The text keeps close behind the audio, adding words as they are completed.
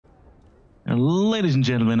Ladies and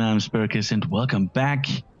gentlemen, I'm Sparrowcus, and welcome back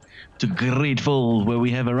to Greedfall, where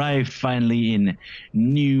we have arrived finally in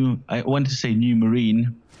I wanted to say New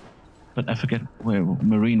Marine, but I forget where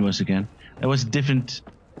Marine was again. That was a different,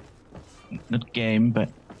 not game, but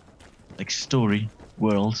like story,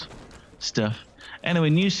 world, stuff. Anyway,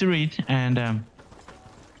 New Serene, and we're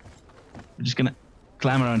just gonna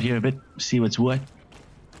climb around here a bit, see what's what.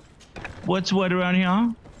 What's what around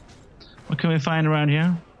here? What can we find around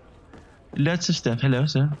here? Lots of stuff. Hello,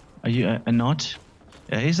 sir. Are you a knot?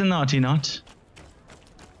 He's a naughty knot.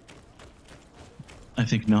 I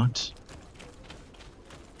think not.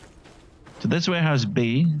 So that's warehouse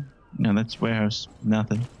B. No, that's warehouse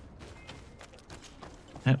nothing.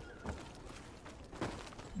 Yep. I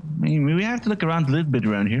mean, we have to look around a little bit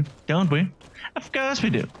around here, don't we? Of course we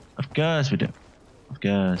do. Of course we do. Of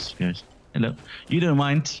course. Hello. You don't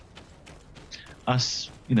mind us,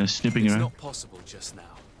 snooping around? It's not possible just now.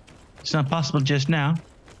 It's not possible just now.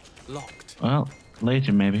 Locked. Well,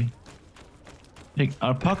 later maybe.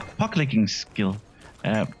 Our pock-licking skill.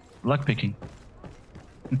 Lock-picking.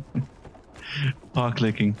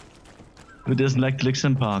 Pock-licking. Who doesn't like to lick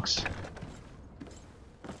some pocks?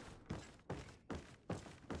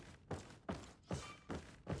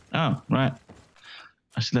 Oh, right.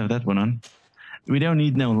 I still have that one on. We don't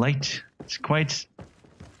need no light. It's quite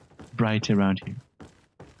bright around here.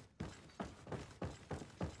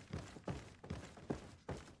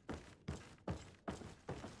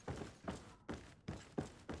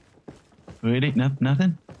 Really?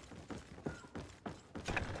 Nothing?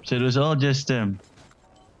 So it was all just,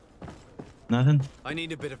 nothing? I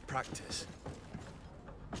need a bit of practice.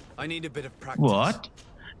 What?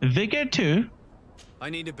 Vigor 2? I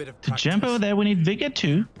need a bit of To practice. jump over there, we need Vigor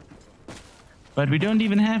 2. But we don't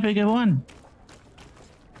even have Vigor 1.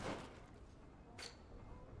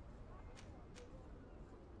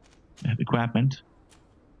 We have equipment.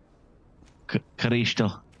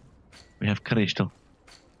 Crystal. We have crystal.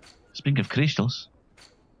 Speaking of crystals,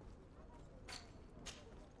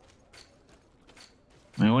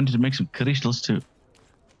 I wanted to make some crystals to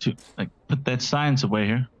like put that science away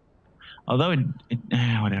here. Although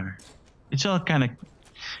whatever, it's all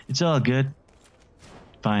good.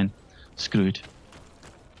 Fine, screw it.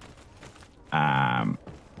 Hello.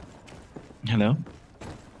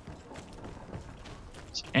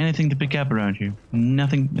 Is anything to pick up around here?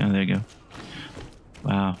 Nothing. Oh, there you go.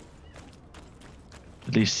 Wow.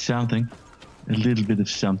 At least something. A little bit of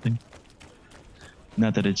something.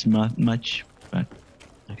 Not that it's much, but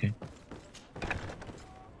okay.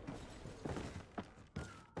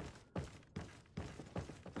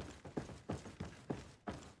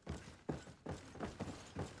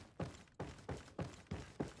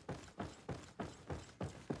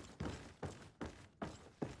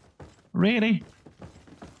 Really?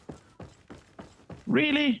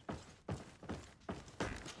 Really?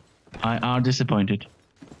 I are disappointed.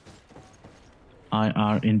 I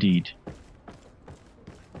are indeed.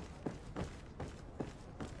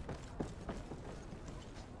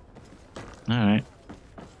 Alright.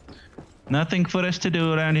 Nothing for us to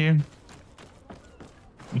do around here.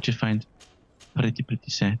 Which I find pretty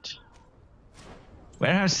sad.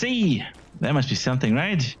 Warehouse C! That must be something,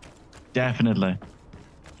 right? Definitely.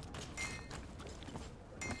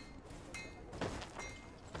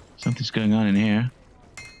 Something's going on in here.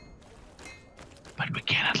 But we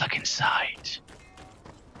cannot look inside.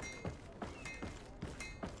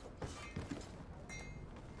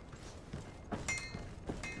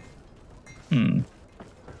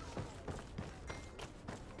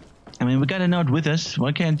 I mean, we got a note with us.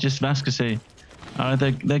 Why can't just Vasca say, "Oh,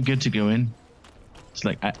 they're good to go in"? It's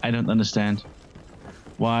like I don't understand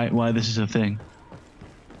why this is a thing.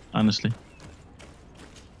 Honestly.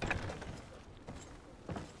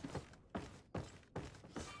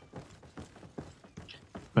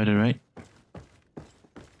 But alright.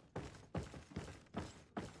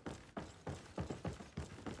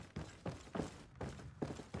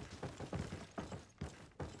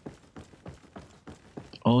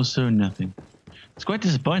 Also nothing. It's quite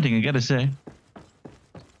disappointing, I gotta say.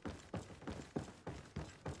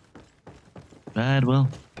 But well,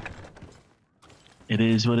 it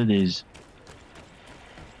is what it is.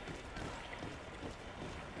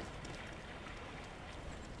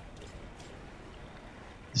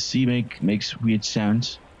 The sea makes weird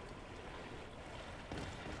sounds.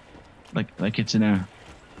 Like it's in a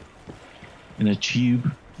tube,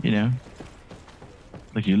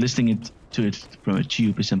 Like you're listening to it from a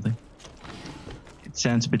tube or something. It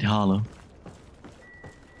sounds a bit hollow.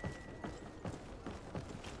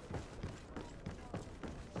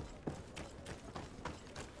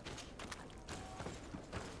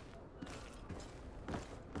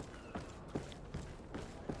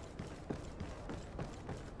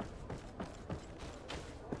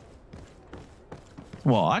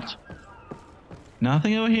 What?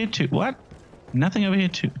 Nothing over here too. What? Nothing over here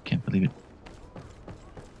too. Can't believe it.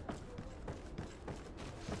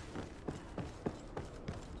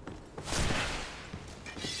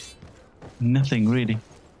 Nothing really.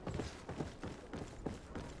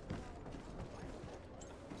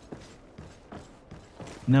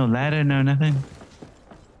 No ladder, no nothing.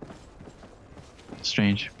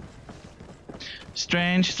 Strange.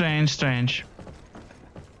 Strange, strange, strange.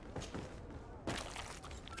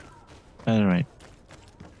 Alright.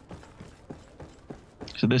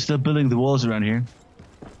 So they're still building the walls around here.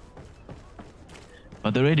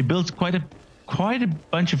 But they already built quite a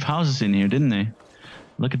bunch of houses in here, didn't they?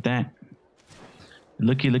 Look at that.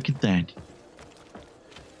 Look at that.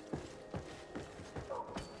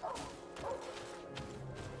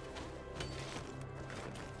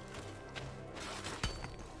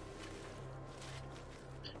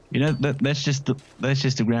 You know that's just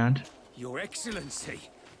the ground. Your Excellency,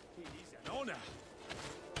 it is an honor.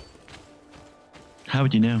 How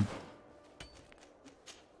would you know?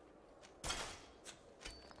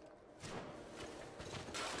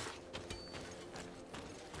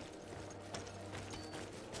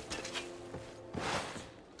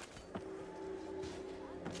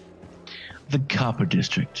 The Copper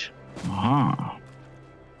District. Aha.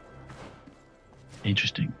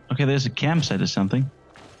 Interesting. Okay, there's a campsite or something.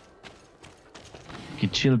 You can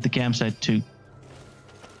chill at the campsite too.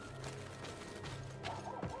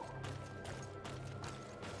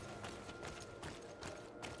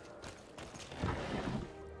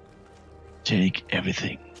 Take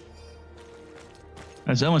everything.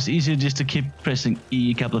 It's almost easier just to keep pressing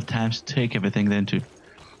E a couple of times to take everything than to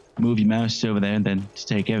move your mouse over there and then to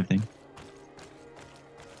take everything.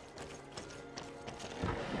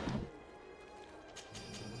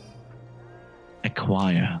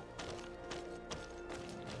 Acquire.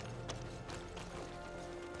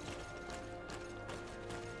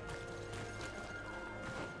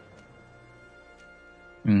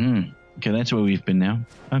 Okay, that's where we've been now.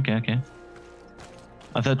 Okay.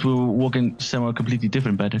 I thought we were walking somewhere completely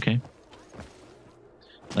different, but okay.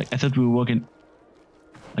 Like, I thought we were walking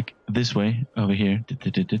like this way over here to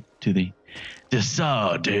the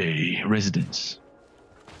Sade residence.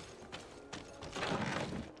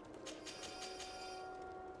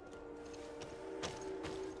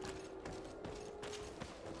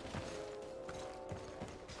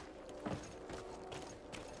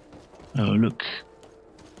 Oh, look.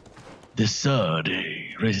 The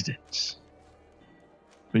Sade residence.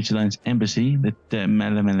 British Alliance Embassy, the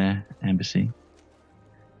Malamala Embassy.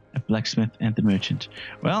 A blacksmith and the merchant.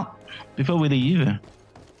 Well, before we leave,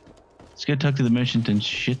 let's go talk to the merchant and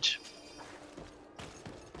shit.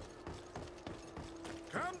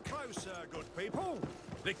 Come closer, good people.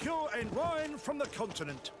 Liqueur and wine from the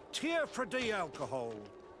continent. Tier for D alcohol.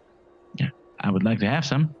 Yeah, I would like to have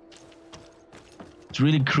some. It's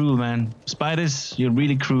really cruel, man. Spiders, you're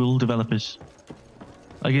really cruel developers.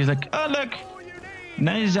 Like, he's like, oh, look,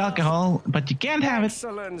 nice alcohol, but you can't have it.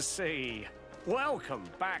 Excellency, welcome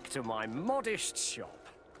back to my modest shop.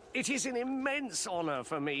 It is an immense honor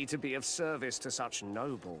for me to be of service to such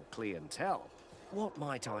noble clientele. What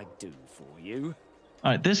might I do for you?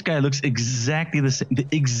 All right, this guy looks exactly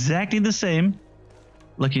the same,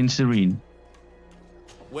 like in Serene.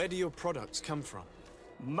 Where do your products come from?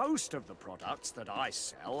 Most of the products that I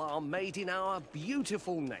sell are made in our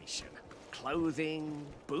beautiful nation. Clothing,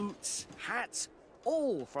 boots, hats,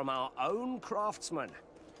 all from our own craftsmen,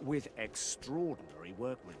 with extraordinary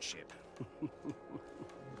workmanship.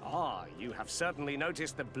 Ah, you have certainly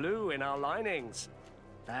noticed the blue in our linings.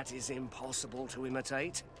 That is impossible to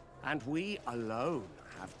imitate, and we alone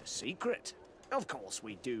have the secret. Of course,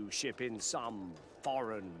 we do ship in some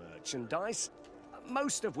foreign merchandise,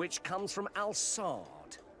 most of which comes from Alsard.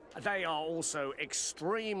 They are also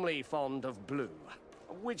extremely fond of blue,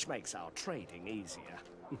 which makes our trading easier.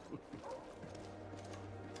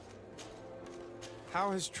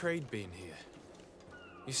 How has trade been here?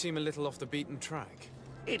 You seem a little off the beaten track.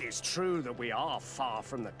 It is true that we are far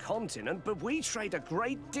from the continent, but we trade a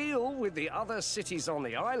great deal with the other cities on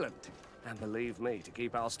the island. And believe me, to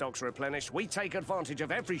keep our stocks replenished, we take advantage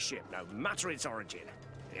of every ship, no matter its origin.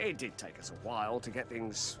 It did take us a while to get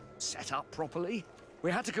things set up properly.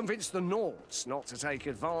 We had to convince the Nords not to take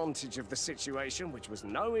advantage of the situation, which was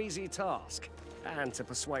no easy task, and to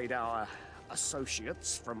persuade our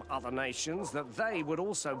associates from other nations that they would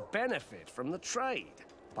also benefit from the trade.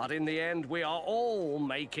 But in the end, we are all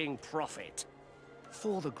making profit,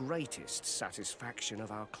 for the greatest satisfaction of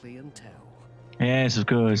our clientele. Yes, of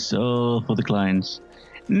course, all for the clients,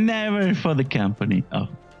 never for the company, of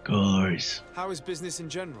course. How is business in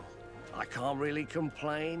general? I can't really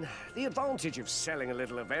complain. The advantage of selling a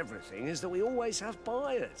little of everything is that we always have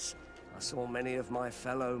buyers. I saw many of my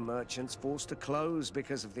fellow merchants forced to close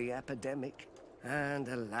because of the epidemic. And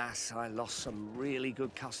alas, I lost some really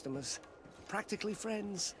good customers. Practically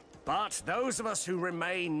friends. But those of us who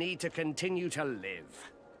remain need to continue to live.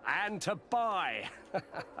 And to buy.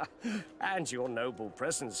 And your noble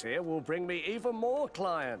presence here will bring me even more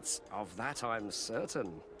clients. Of that I'm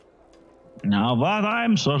certain. Now that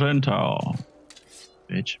I'm certain too.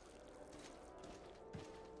 Bitch.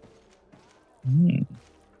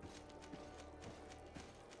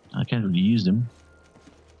 I can't really use them.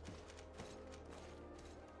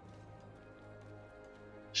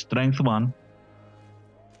 Strength 1.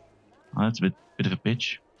 Oh, that's a bit of a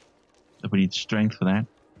bitch. So we need strength for that.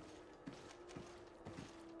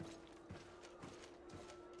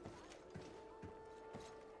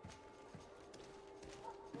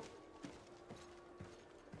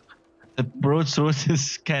 The broadsword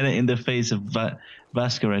is kind of in the face of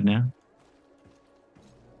Vasca right now.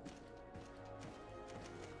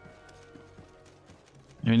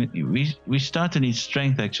 I mean, we start to need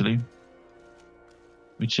strength actually,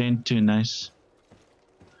 which ain't too nice.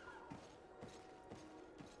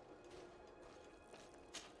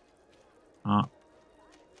 Ah.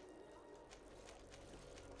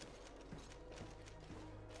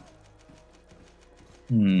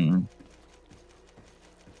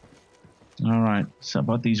 All right. So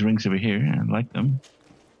about these rings over here, I like them.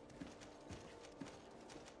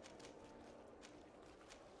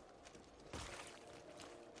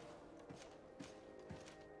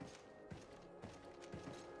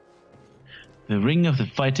 The Ring of the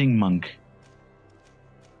Fighting Monk.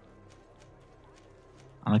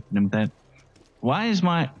 I like the name of that. Why is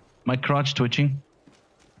my crotch twitching?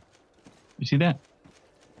 You see that?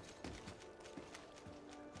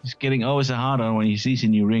 It's getting always a harder when he sees a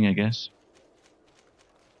new ring, I guess.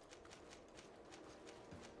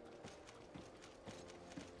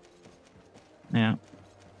 Yeah.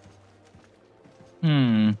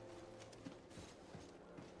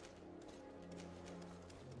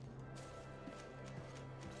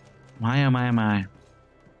 My, oh my, oh my.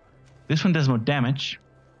 This one does more damage.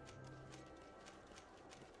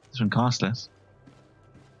 This one costs less.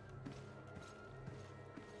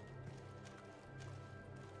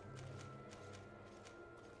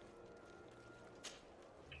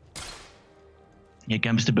 Here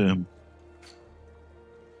comes the boom.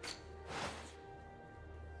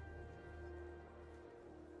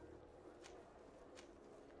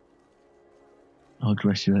 I'll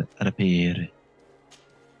dress you at a pair.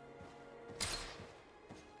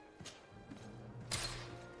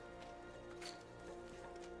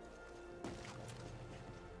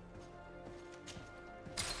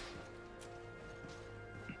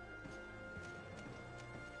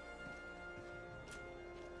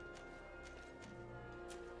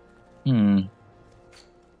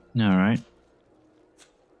 All right.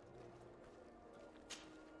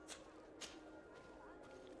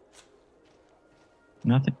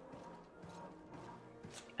 Nothing.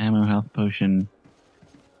 Ammo, health potion,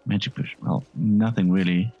 magic potion. Well, nothing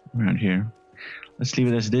really around here. Let's leave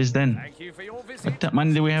it as this then. Thank you for your visit. What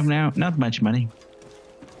money do we have now? Not much money.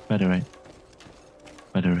 But alright.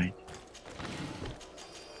 But alright.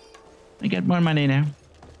 I get more money now.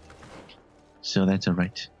 So that's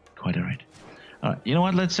alright. Quite alright. Alright, you know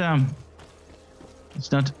what? Let's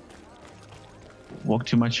not walk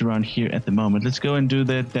too much around here at the moment. Let's go and do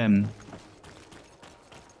that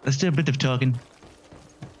let's do a bit of talking.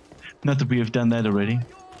 Not that we have done that already.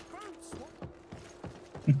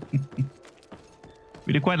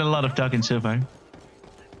 We did quite a lot of talking so far.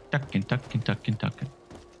 Talking.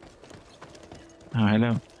 Oh,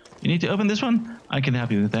 hello. You need to open this one? I can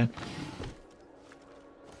help you with that.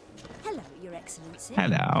 Hello, Your Excellency.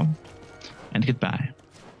 Hello. And goodbye.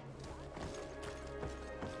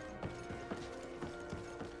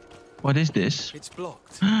 What is this? It's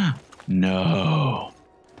blocked. No.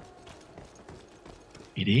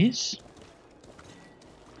 It is?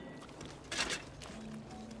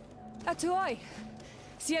 Atoy.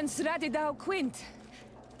 Siens radidau quint.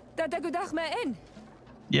 Dadagudach me in.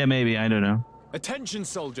 Yeah, maybe. I don't know. Attention,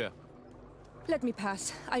 soldier. Let me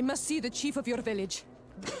pass. I must see the chief of your village.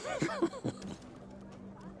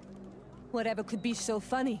 Whatever could be so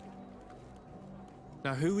funny?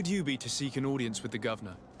 Now, who would you be to seek an audience with the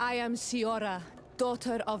governor? I am Siora,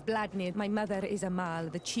 daughter of Vladnid. My mother is Amal,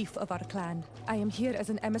 the chief of our clan. I am here as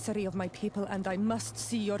an emissary of my people, and I must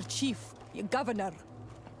see your chief, your governor.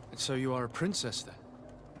 And so you are a princess, then?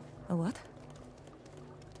 A what?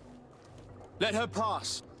 Let her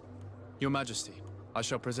pass! Your Majesty, I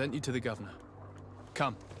shall present you to the governor.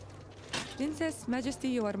 Come. Princess, Majesty,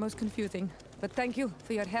 you are most confusing. But thank you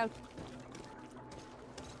for your help.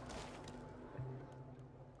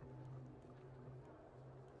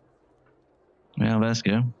 Well, let's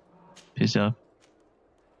go. Piss off.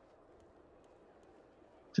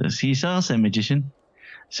 So he's also a magician.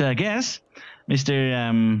 So I guess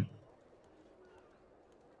Mr.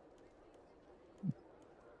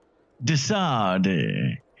 Desard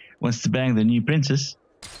wants to bang the new princess.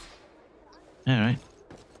 All right.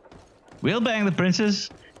 We'll bang the princess.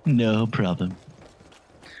 No problem.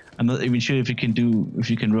 I'm not even sure if you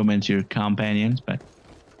can romance your companions, but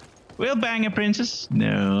we'll bang a princess.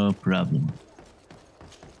 No problem.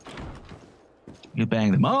 You'll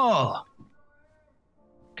bang them all.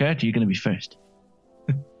 Kurt, you're going to be first.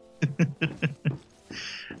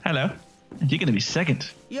 Hello. You're going to be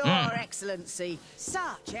second. Your Excellency,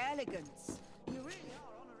 such elegance. You really are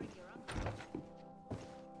honouring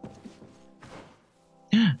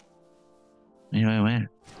your own. Anyway, where?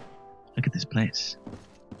 Look at this place.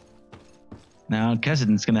 Now,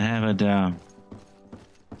 Cousin's going to have a...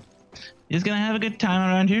 he's going to have a good time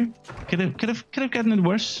around here. Could have gotten it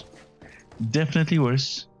worse. Definitely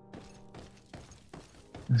worse.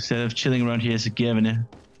 Instead of chilling around here as a governor.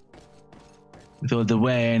 With all the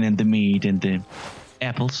wine and the meat and the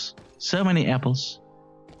apples. So many apples.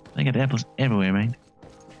 I got apples everywhere, man.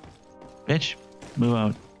 Bitch, move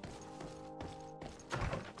out.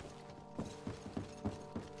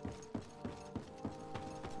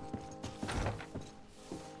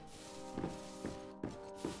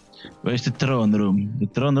 Where's the throne room? The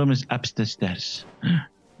throne room is upstairs.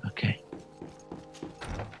 Okay.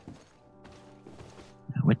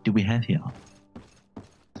 Now, what do we have here?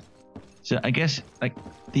 So I guess like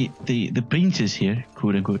the princess here,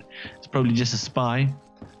 quote unquote, is probably just a spy,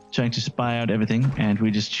 trying to spy out everything, and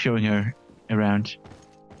we're just showing her around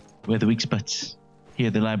where the weak spots. Here,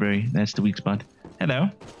 the library. That's the weak spot. Hello.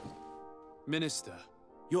 Minister.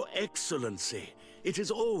 Your Excellency, it is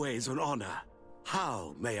always an honor.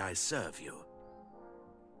 How may I serve you?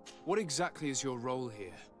 What exactly is your role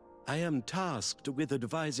here? I am tasked with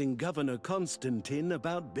advising Governor Constantine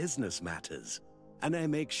about business matters, and I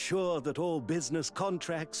make sure that all business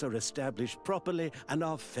contracts are established properly and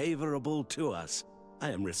are favorable to us. I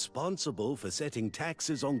am responsible for setting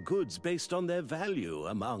taxes on goods based on their value,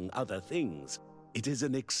 among other things. It is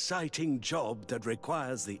an exciting job that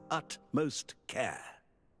requires the utmost care.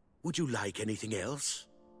 Would you like anything else?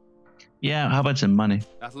 Yeah, how about some money?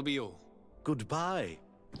 That'll be all. Goodbye.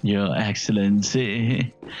 Your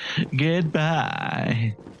Excellency.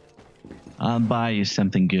 Goodbye. I'll buy you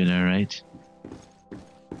something good, alright?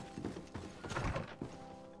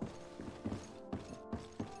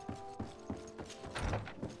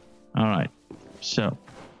 Alright, so.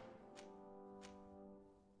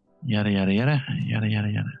 Yada, yada, yada, yada, yada,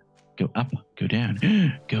 yada. Go up, go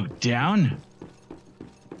down. Go down?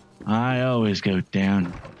 I always go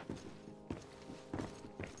down.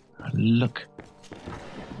 Look.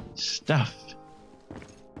 Stuff.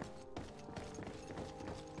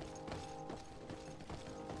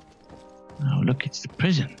 Oh, look, it's the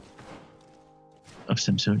prison. Of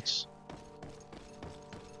some sorts.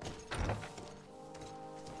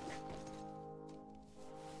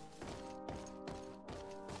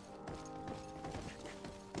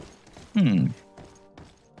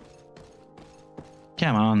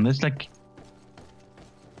 Come on, there's like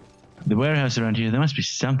the warehouse around here. There must be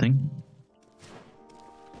something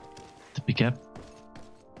to pick up.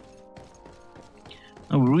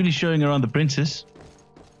 Oh, we're really showing around the princess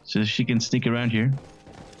so she can sneak around here.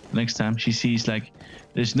 Next time she sees like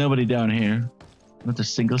there's nobody down here, not a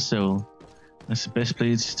single soul. That's the best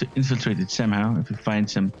place to infiltrate it somehow. If we find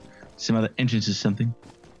some other entrance or something.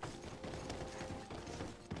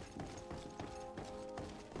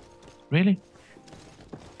 Really?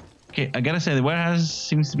 Okay, I gotta say the warehouse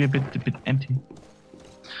seems to be a bit empty.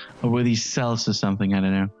 Or were these cells or something? I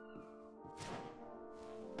don't know.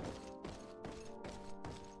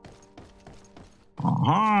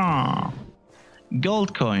 Aha!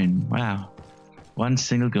 Gold coin. Wow. One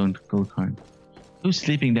single gold coin. Who's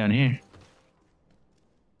sleeping down here?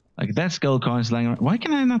 Like that's gold coins lying around. Why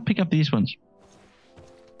can I not pick up these ones?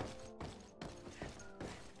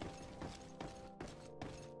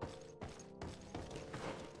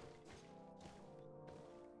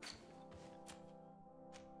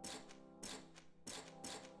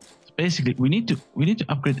 Basically, we need to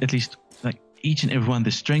upgrade at least like each and every one, the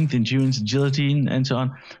strength, endurance, agility, and so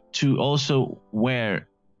on, to also wear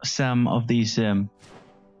some of these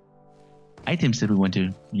items that we want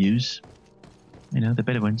to use. You know, the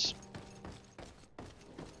better ones.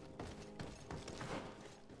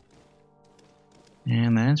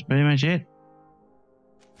 And that's pretty much it.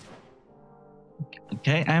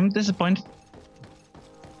 Okay, I'm disappointed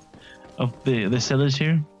of the sellers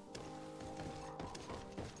here.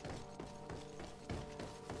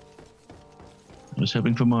 I was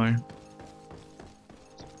hoping for more.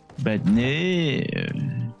 But no,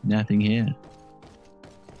 nothing here.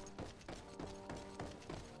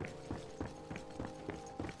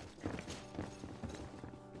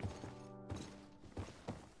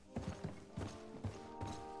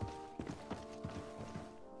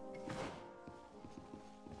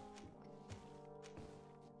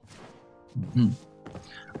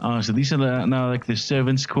 Oh, so these are now like the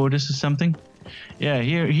servants' quarters or something? Yeah,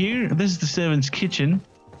 here, this is the servants' kitchen,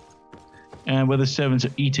 where the servants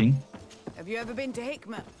are eating. Have you ever been to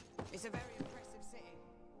Hickman? It's a very impressive city,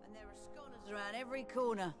 and there are scholars around every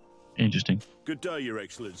corner. Interesting. Good day, Your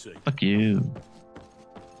Excellency. Fuck you.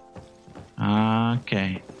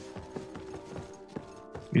 Okay.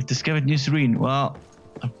 We've discovered New Serene. Well,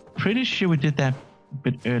 I'm pretty sure we did that a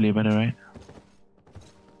bit earlier, but alright.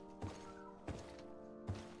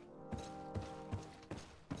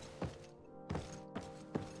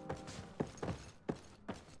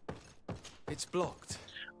 It's blocked.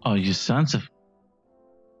 Oh, you sons of...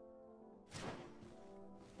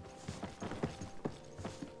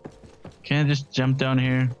 Can I just jump down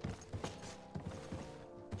here?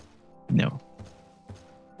 No.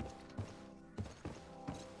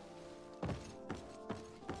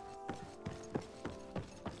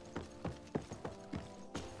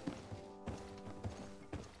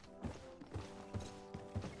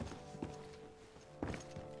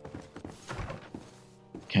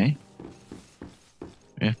 Okay.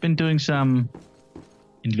 I've been doing some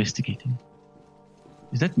investigating.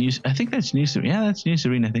 Is that New? I think that's New Serene. Yeah, that's New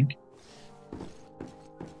Serene, I think.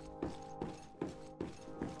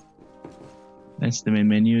 That's the main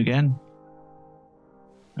menu again.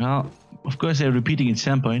 Well, of course they're repeating at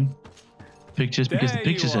some point. Pictures, because the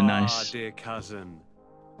pictures are nice. Dear cousin.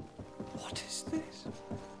 What is this?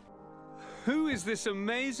 Who is this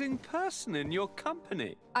amazing person in your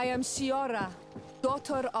company? I am Siora,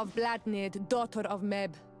 daughter of Bladnid, daughter of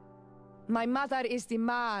Meb. My mother is the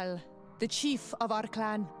Mal, the chief of our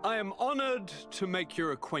clan. I am honored to make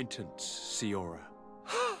your acquaintance, Siora.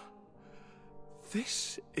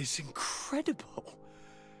 This is incredible.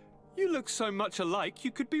 You look so much alike,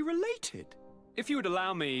 you could be related. If you would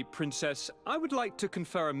allow me, Princess, I would like to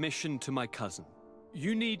confer a mission to my cousin.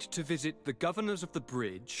 You need to visit the governors of the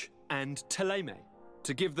bridge and Teleme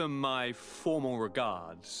to give them my formal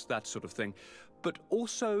regards, that sort of thing, but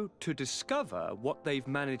also to discover what they've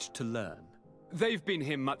managed to learn. They've been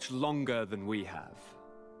here much longer than we have.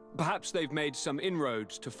 Perhaps they've made some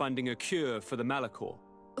inroads to finding a cure for the Malachor.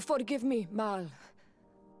 Forgive me, Mal,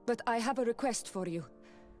 but I have a request for you.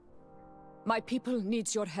 My people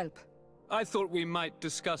needs your help. I thought we might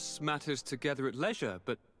discuss matters together at leisure,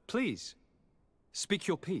 but please, speak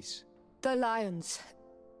your piece. The Lions,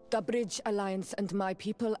 the Bridge Alliance and my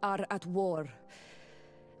people are at war.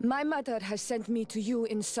 My mother has sent me to you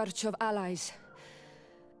in search of allies.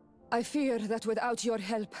 I fear that without your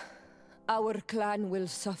help, our clan will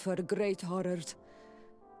suffer great horrors.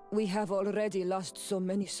 We have already lost so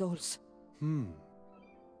many souls.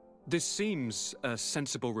 This seems a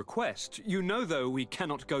sensible request. You know, though, we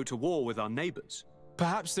cannot go to war with our neighbors.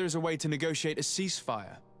 Perhaps there is a way to negotiate a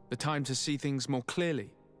ceasefire. The time to see things more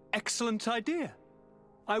clearly. Excellent idea.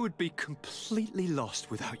 I would be completely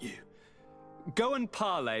lost without you. Go and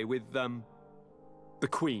parley with, the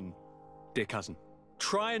Queen, dear cousin.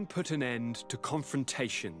 Try and put an end to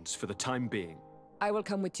confrontations for the time being. I will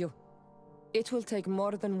come with you. It will take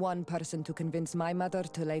more than one person to convince my mother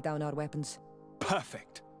to lay down our weapons.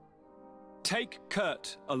 Perfect. Take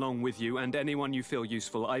Kurt along with you and anyone you feel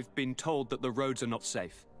useful. I've been told that the roads are not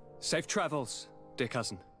safe. Safe travels, dear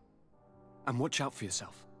cousin. And watch out for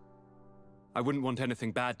yourself. I wouldn't want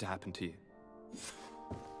anything bad to happen to you.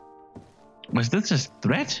 Was this a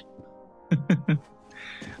threat?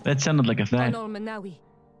 That sounded like a threat. Anol Manawi,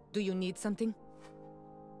 do you need something?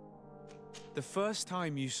 The first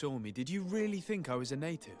time you saw me, did you really think I was a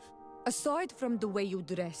native? Aside from the way you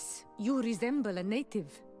dress, you resemble a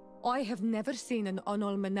native. I have never seen an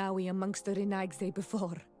Anol Manawi amongst the Renagse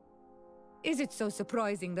before. Is it so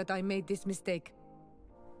surprising that I made this mistake?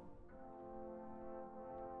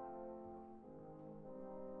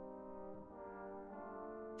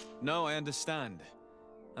 No, I understand.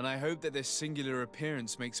 And I hope that this singular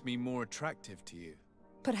appearance makes me more attractive to you.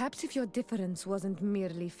 Perhaps if your difference wasn't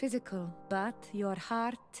merely physical, but your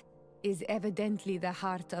heart is evidently the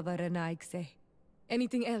heart of a Renagse.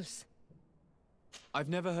 Anything else? I've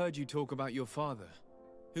never heard you talk about your father.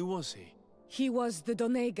 Who was he? He was the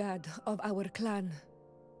Donegad of our clan.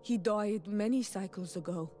 He died many cycles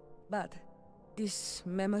ago, but this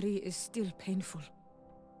memory is still painful.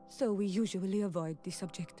 So we usually avoid the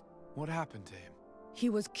subject. What happened to him? He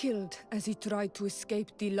was killed as he tried to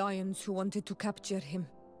escape the lions who wanted to capture him.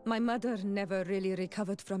 My mother never really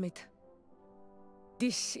recovered from it.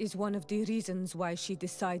 This is one of the reasons why she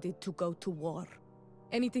decided to go to war.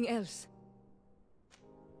 Anything else?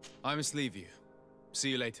 I must leave you. See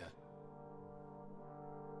you later.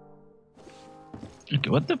 Okay,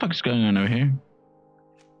 what the fuck's going on over here?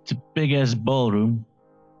 It's a big ass ballroom.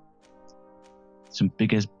 Some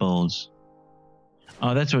big ass balls.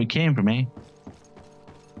 Oh, that's where we came from, eh?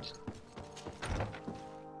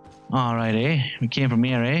 Alright, eh? We came from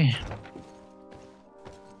here, eh?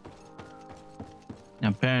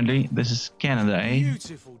 Apparently, this is Canada, eh?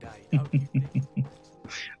 Beautiful day, don't you think?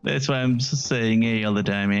 That's why I'm saying eh all the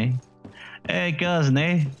time, eh? Hey, cousin,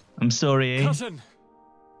 eh? I'm sorry, eh? Cousin!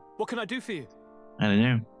 What can I do for you? I don't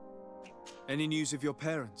know. Any news of your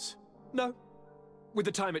parents? No. With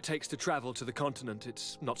the time it takes to travel to the continent,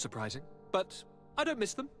 it's not surprising. But I don't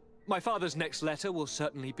miss them. My father's next letter will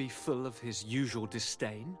certainly be full of his usual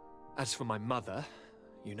disdain. As for my mother,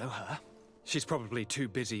 you know her. She's probably too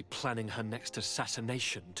busy planning her next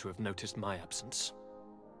assassination to have noticed my absence.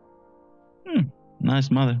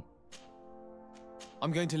 Nice mother.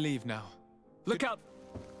 I'm going to leave now. Look out!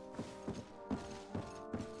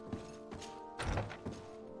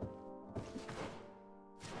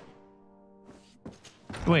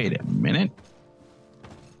 Wait a minute.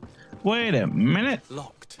 Wait a minute.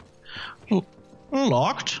 Locked.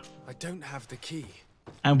 Locked? I don't have the key.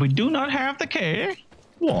 And we do not have the key?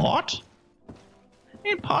 What?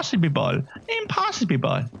 Impossible.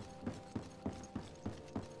 Impossible.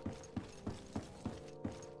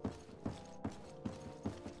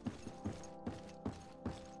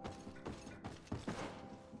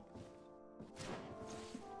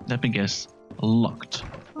 Let me guess. Locked.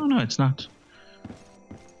 Oh no, it's not.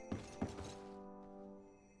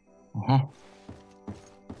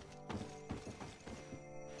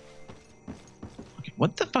 Okay,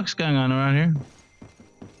 what the fuck's going on around here?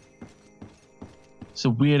 It's a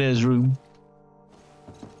weird ass room.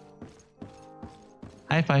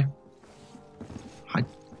 High five. Hi.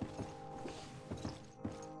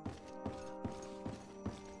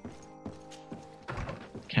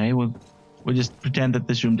 Okay, we'll just pretend that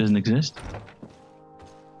this room doesn't exist.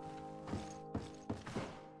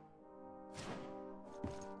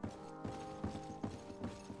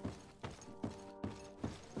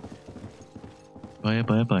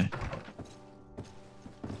 Bye.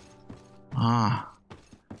 Ah.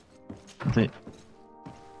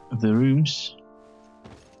 The rooms.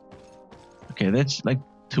 Okay, that's like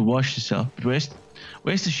to wash yourself. Where's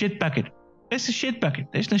the shit bucket? Where's the shit bucket?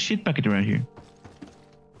 There's no shit bucket around here.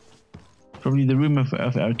 Probably the room of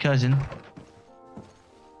our cousin.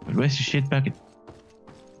 But where's the shit bucket?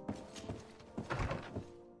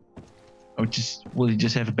 Or will he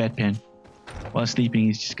just have a bedpan? While sleeping,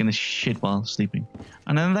 he's just gonna shit while sleeping.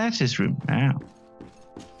 And then that's his room. Wow.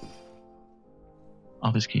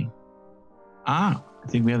 Office key. Ah, I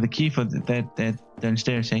think we have the key for that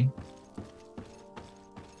downstairs, eh?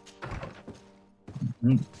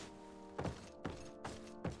 Mm-hmm.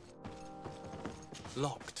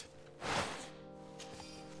 Locked.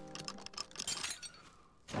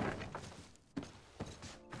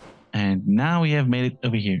 And now we have made it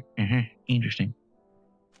over here. Interesting.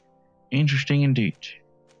 Interesting indeed.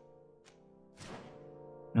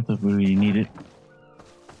 Not that we really need it.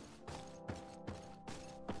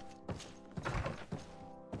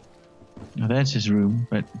 Now that's his room,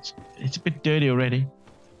 but it's a bit dirty already.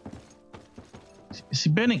 Is he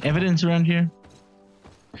burning evidence around here?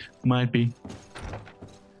 Might be.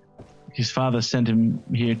 His father sent him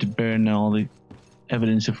here to burn all the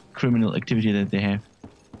evidence of criminal activity that they have.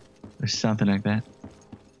 Or something like that.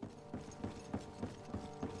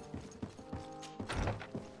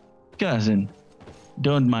 Cousin,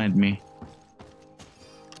 don't mind me.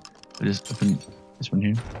 I'll just open this one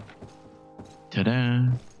here. Ta-da!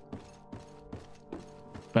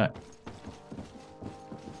 But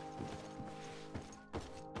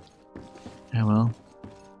oh well.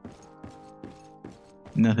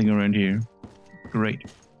 Nothing around here. Great.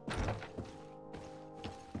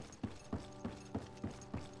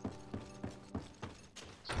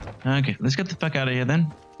 Okay, let's get the fuck out of here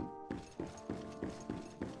then.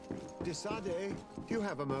 Desade, do you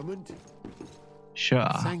have a moment? Sure.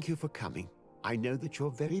 Thank you for coming. I know that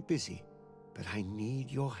you're very busy, but I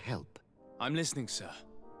need your help. I'm listening, sir.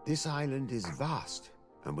 This island is vast,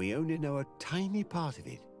 and we only know a tiny part of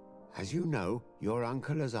it. As you know, your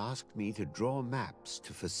uncle has asked me to draw maps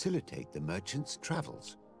to facilitate the merchant's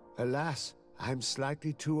travels. Alas, I'm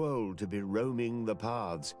slightly too old to be roaming the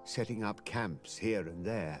paths, setting up camps here and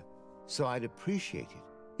there. So I'd appreciate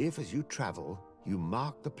it if, as you travel, you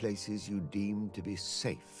mark the places you deem to be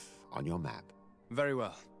safe on your map. Very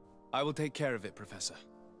well. I will take care of it, Professor.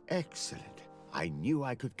 Excellent. I knew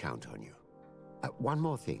I could count on you. One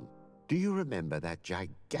more thing. Do you remember that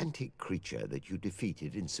gigantic creature that you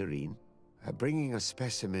defeated in Serene? Bringing a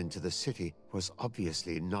specimen to the city was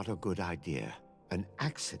obviously not a good idea. An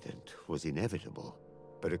accident was inevitable.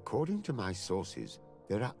 But according to my sources,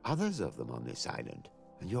 there are others of them on this island,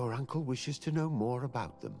 and your uncle wishes to know more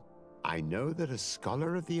about them. I know that a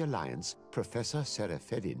scholar of the Alliance, Professor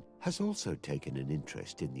Serafedin, has also taken an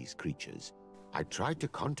interest in these creatures. I tried to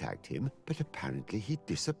contact him, but apparently he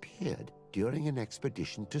disappeared during an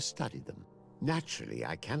expedition to study them. Naturally,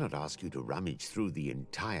 I cannot ask you to rummage through the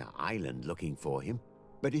entire island looking for him,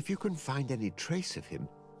 but if you can find any trace of him,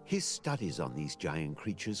 his studies on these giant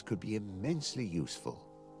creatures could be immensely useful.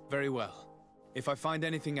 Very well. If I find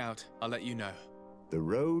anything out, I'll let you know. The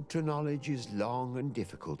road to knowledge is long and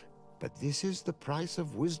difficult, but this is the price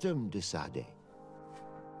of wisdom, de Sade.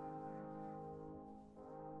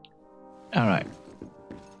 All right.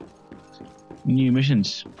 New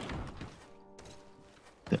missions.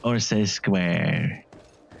 The Orsay Square.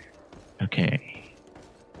 Okay.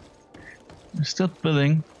 We're still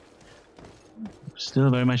building. Still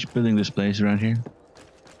very much building this place around here.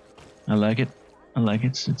 I like it. I like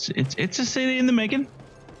it. It's a city in the making.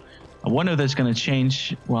 I wonder if that's gonna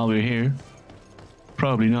change while we're here.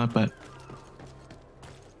 Probably not, but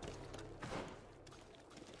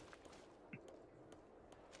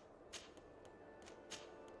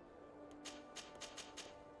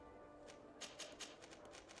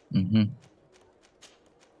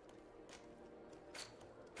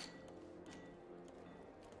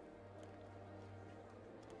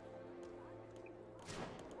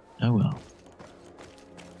oh well.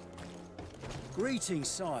 Greetings,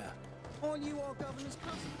 sire. Aren't you our governor's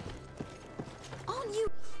cousin? Aren't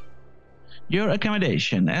you? Your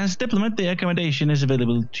accommodation. As diplomat, the accommodation is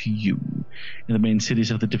available to you in the main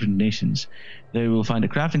cities of the different nations. There you will find a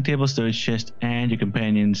crafting table, storage chest, and your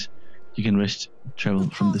companions. You can rest travel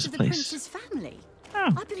from this place. The prince's family. Oh, I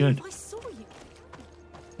believe good. I saw you.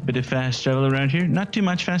 A bit of fast travel around here. Not too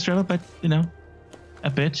much fast travel, but, you know, a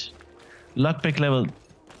bit. Lockpick level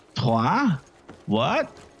 3?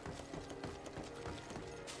 What?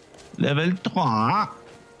 Level 3?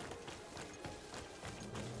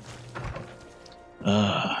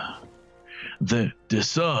 The de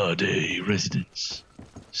Sade residence.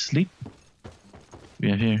 Sleep. We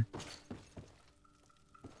have here.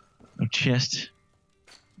 A chest.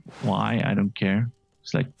 Why? I don't care.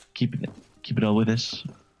 It's like keep it all with us.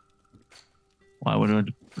 Why would I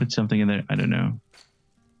put something in there? I don't know.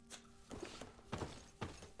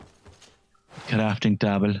 Crafting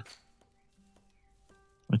table.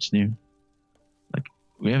 What's new? Like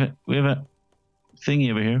we have a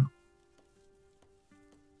thingy over here.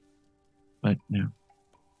 But no.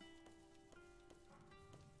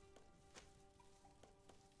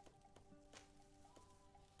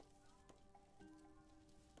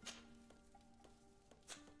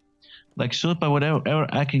 Like sort by whatever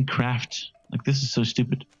I can craft. Like this is so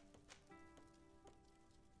stupid.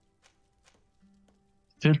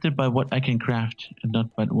 Filtered by what I can craft and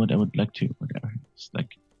not by what I would like to. Whatever. It's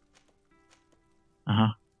like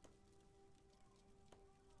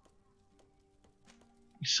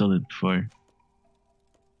We sold it before.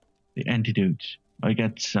 The antidote. I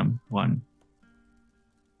got some. One.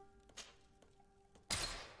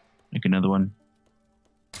 Make another one.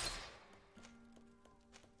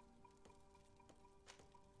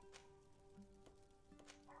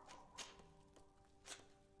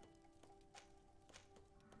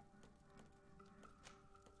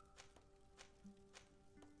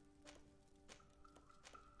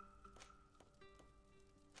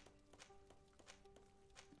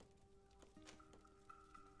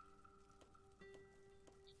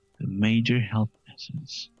 The major health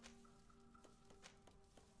essence.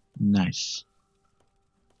 Nice.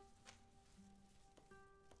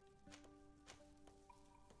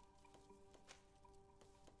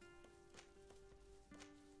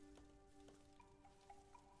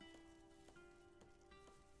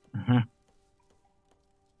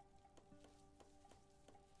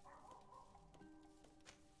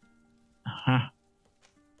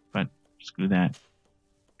 But screw that.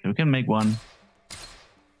 Okay, we can make one.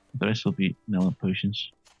 The rest will be melon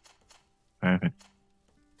potions. Perfect.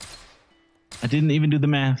 I didn't even do the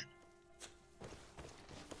math.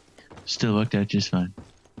 Still worked out just fine.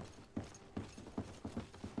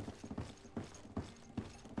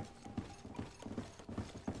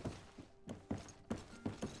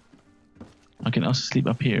 can also sleep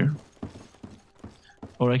up here.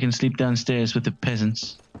 Or I can sleep downstairs with the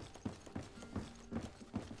peasants.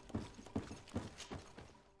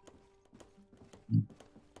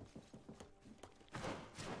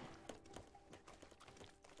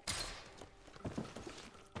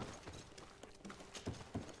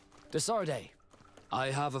 Desarde, I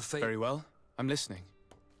have a favor. Very well. I'm listening.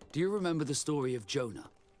 Do you remember the story of Jonah?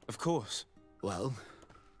 Of course. Well,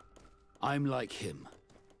 I'm like him.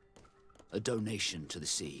 A donation to the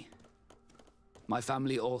sea. My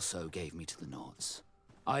family also gave me to the Nords.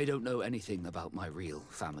 I don't know anything about my real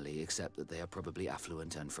family, except that they are probably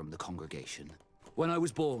affluent and from the congregation. When I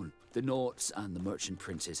was born, the Nords and the merchant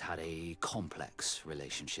princes had a complex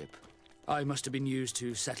relationship. I must have been used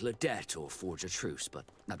to settle a debt or forge a truce, but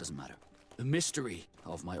that doesn't matter. The mystery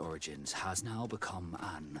of my origins has now become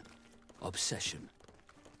an obsession.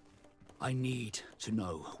 I need to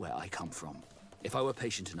know where I come from. If I were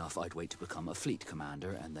patient enough, I'd wait to become a fleet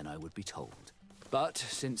commander, and then I would be told. But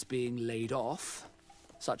since being laid off,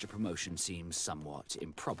 such a promotion seems somewhat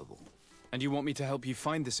improbable. And you want me to help you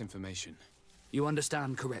find this information? You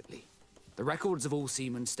understand correctly. The records of all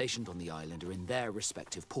seamen stationed on the island are in their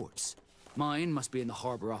respective ports. Mine must be in the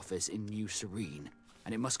harbor office in New Serene,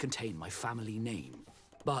 and it must contain my family name.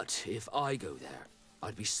 But if I go there,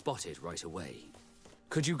 I'd be spotted right away.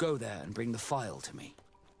 Could you go there and bring the file to me?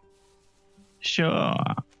 Sure.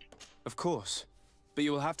 Of course. But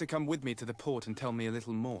you will have to come with me to the port and tell me a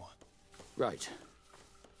little more. Right.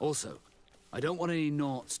 Also, I don't want any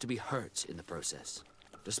Nauts to be hurt in the process.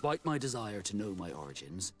 Despite my desire to know my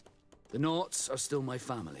origins, the Nauts are still my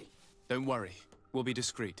family. Don't worry. We'll be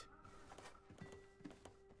discreet.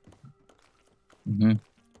 Mm-hmm.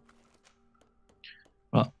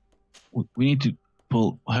 Well, we need to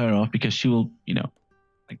pull her off because she will, you know,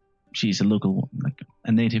 like she's a local, like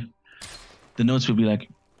a native. The notes will be like,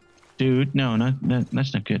 dude, no,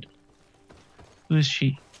 that's not good. Who is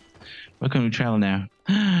she? Where can we travel now?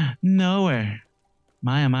 Nowhere.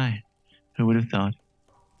 My, oh my. Who would have thought?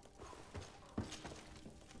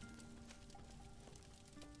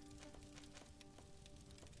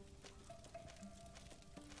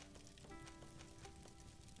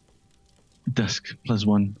 Dusk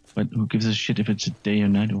 +1, but who gives a shit if it's a day or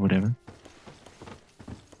night or whatever?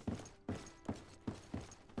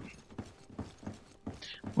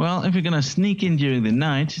 Well, if we're gonna sneak in during the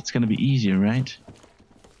night, it's gonna be easier, right?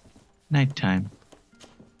 Nighttime.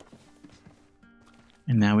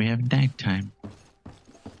 And now we have nighttime.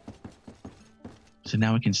 So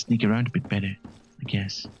now we can sneak around a bit better, I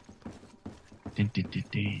guess.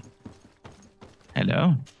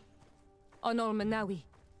 Hello? Honor Manawi,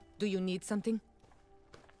 do you need something?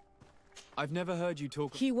 I've never heard you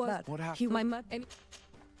talk. He was. What happened? My mother.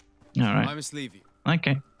 Alright. I must leave you.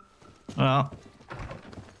 Okay. Well,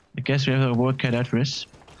 I guess we have our work cut out for us.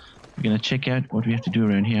 We're gonna check out what we have to do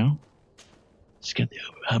around here. Let's get the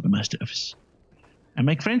Harbor Master office. And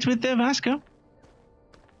make friends with Vasco.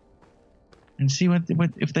 And see what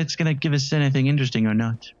if that's gonna give us anything interesting or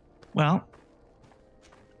not. Well,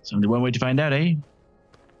 it's only one way to find out, eh?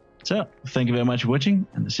 So, thank you very much for watching,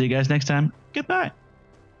 and I'll see you guys next time. Goodbye.